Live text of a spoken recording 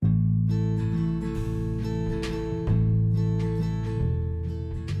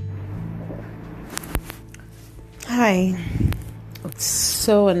Hi, it's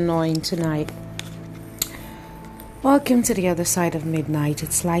so annoying tonight. Welcome to the other side of midnight.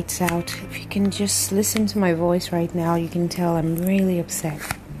 It's lights out. If you can just listen to my voice right now, you can tell I'm really upset.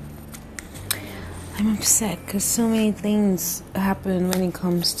 I'm upset because so many things happen when it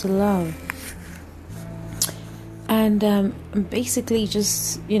comes to love. And I'm basically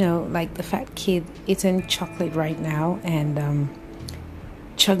just, like the fat kid eating chocolate right now and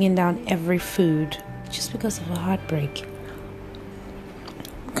chugging down every food just because of a heartbreak.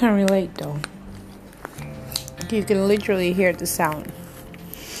 Can't relate though. You can literally hear the sound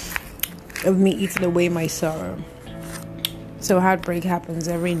of me eating away my sorrow. So heartbreak happens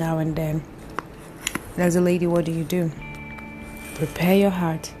every now and then. And as a lady, what do? Prepare your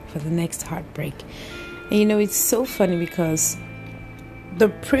heart for the next heartbreak. And it's so funny because the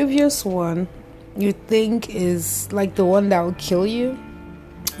previous one you think is like the one that will kill you,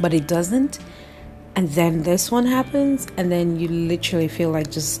 but it doesn't. And then this one happens, and then you literally feel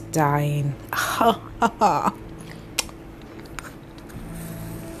like just dying.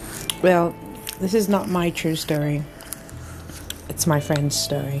 Well, this is not my true story. It's my friend's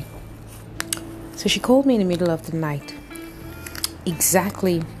story. So she called me in the middle of the night.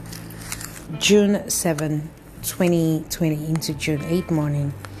 Exactly June 7, 2020 into June 8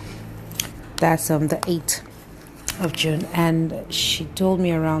 morning. That's the 8th of June. And she told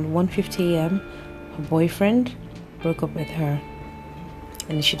me around 1:50 a.m. her boyfriend broke up with her.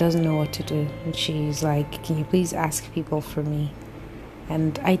 And she doesn't know what to do. And she's like, can you please ask people for me?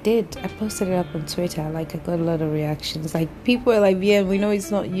 And I did. I posted it up on Twitter. I got a lot of reactions. People are like, yeah, we know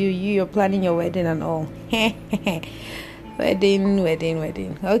it's not you. You're planning your wedding and all. Wedding. Okay, but at the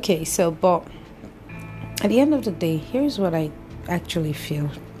end of the day, here's what I actually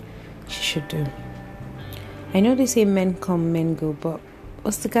feel she should do. I know they say men come, men go, but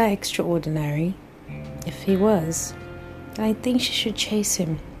was the guy extraordinary? If he was, then I think she should chase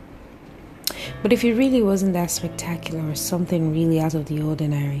him. But if he really wasn't that spectacular or something really out of the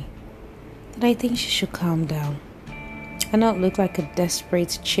ordinary, then I think she should calm down and not look like a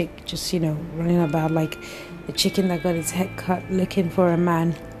desperate chick just, running about like a chicken that got its head cut looking for a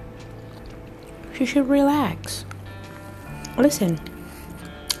man. She should relax. Listen,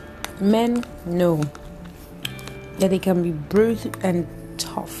 men know that they can be brute and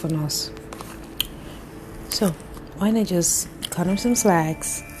tough on us. So why not just cut him some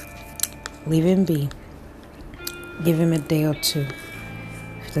slacks, leave him be, give him a day or two.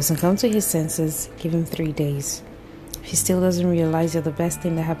 If he doesn't come to his senses, give him 3 days. If he still doesn't realize you're the best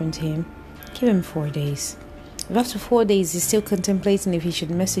thing that happened to him, give him 4 days. If after 4 days he's still contemplating if he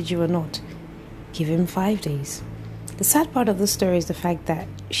should message you or not, give him 5 days. The sad part of the story is the fact that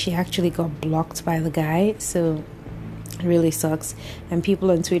she actually got blocked by the guy, so it really sucks. And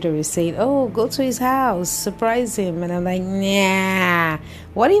people on Twitter are saying, oh, go to his house, surprise him. And I'm like, nah.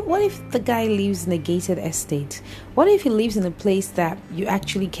 What if the guy lives in a gated estate? What if he lives in a place that you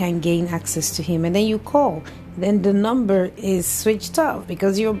actually can gain access to him, and then you call, then the number is switched off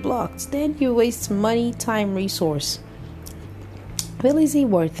because you're blocked? Then you waste money, time, resource. Well, is he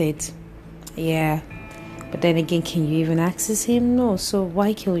worth it? Yeah. But then again, can you even access him? No. So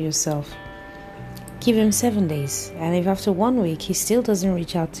why kill yourself? Give him 7 days. And if after 1 week he still doesn't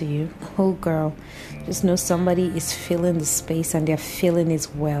reach out to you, oh girl, just know somebody is filling the space and they're filling it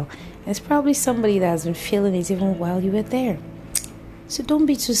well. And it's probably somebody that has been filling it even while you were there. So don't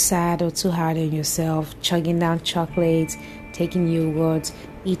be too sad or too hard on yourself, chugging down chocolates, taking yogurt,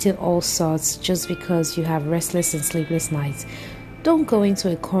 eating all sorts just because you have restless and sleepless nights. Don't go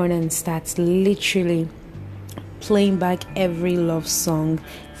into a corner and start literally playing back every love song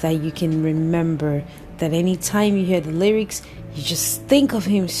that you can remember, that anytime you hear the lyrics, you just think of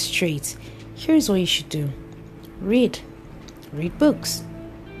him straight. Here's what you should do. Read books.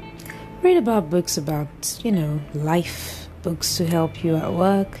 Read about books about, life, books to help you at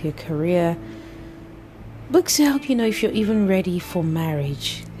work, your career, books to help you know if you're even ready for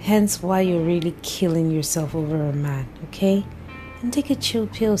marriage, hence why you're really killing yourself over a man, okay? And take a chill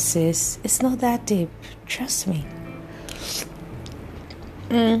pill, sis. It's not that deep. Trust me.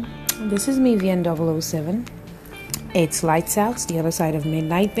 This is me, VN007. It's lights out, the other side of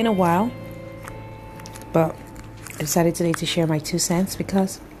midnight. Been a while, but I decided today to share my 2 cents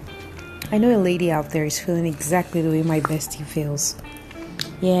because I know a lady out there is feeling exactly the way my bestie feels.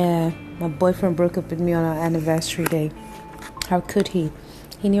 Yeah, my boyfriend broke up with me on our anniversary day. How could he?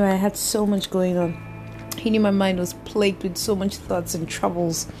 He knew I had so much going on. He knew my mind was plagued with so much thoughts and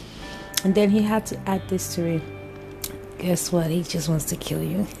troubles. And then he had to add this to it. Guess what? He just wants to kill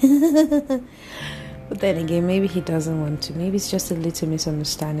you. But then again, maybe he doesn't want to. Maybe it's just a little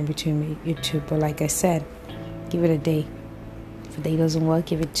misunderstanding between you two. But like I said, Give it a day. If a day doesn't work,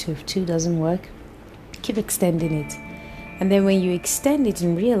 give it two. If two doesn't work, keep extending it. And then when you extend it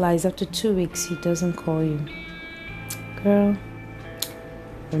and realize after 2 weeks he doesn't call you, girl,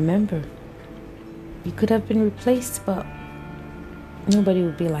 remember, you could have been replaced, but nobody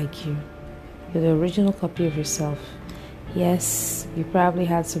will be like you. You're the original copy of yourself. Yes, you probably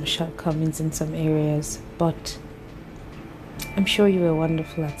had some shortcomings in some areas, but I'm sure you were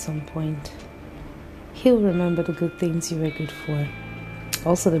wonderful at some point. He'll remember the good things you were good for.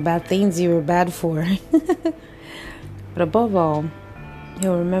 Also the bad things you were bad for. But above all,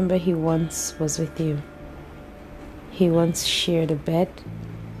 he'll remember he once was with you. He once shared a bed.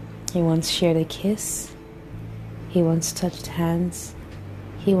 He once shared a kiss. He once touched hands.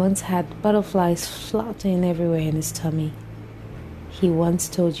 He once had butterflies floating everywhere in his tummy. He once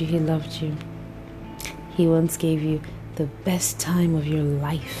told you he loved you. He once gave you the best time of your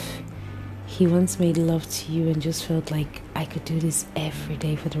life. He once made love to you and just felt like I could do this every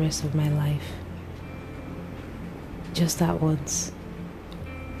day for the rest of my life. Just that once.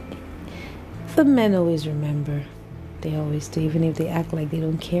 The men always remember. They always do, even if they act like they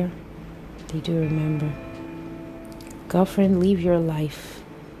don't care. They do remember. Girlfriend, live your life.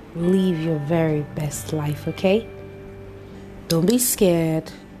 Live your very best life, okay? Don't be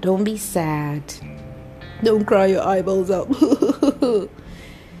scared. Don't be sad. Don't cry your eyeballs out.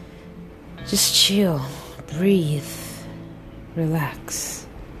 Just chill. Breathe. Relax.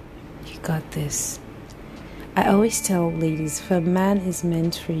 You got this. I always tell ladies, if a man is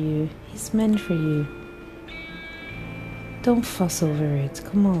meant for you, he's meant for you. Don't fuss over it.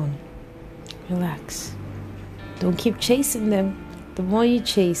 Come on. Relax. Don't keep chasing them. The more you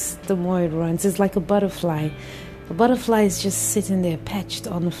chase, the more it runs. It's like a butterfly. A butterfly is just sitting there perched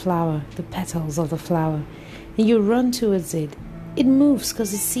on the flower, the petals of the flower. And you run towards it. It moves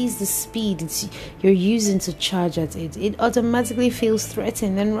because it sees the speed you're using to charge at it. It automatically feels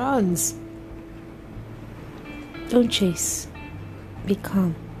threatened and runs. Don't chase. Be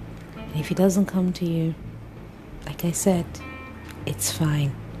calm. And if he doesn't come to you, like I said, it's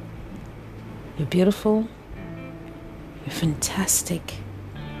fine. You're beautiful. You're fantastic.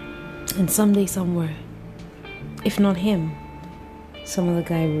 And someday, somewhere, if not him, some other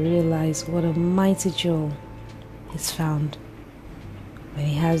guy will realize what a mighty jewel he's found when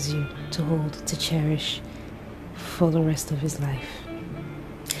he has you to hold, to cherish for the rest of his life.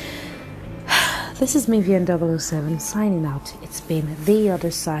 This is me, VN007, signing out. It's been The Other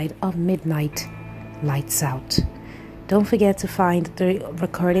Side of Midnight Lights Out. Don't forget to find the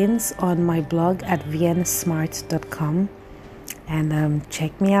recordings on my blog at vnsmart.com. And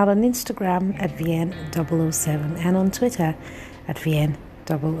check me out on Instagram at VN007 and on Twitter at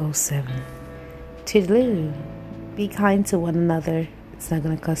VN007. Toodaloo. Be kind to one another. It's not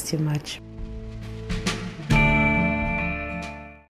going to cost you much.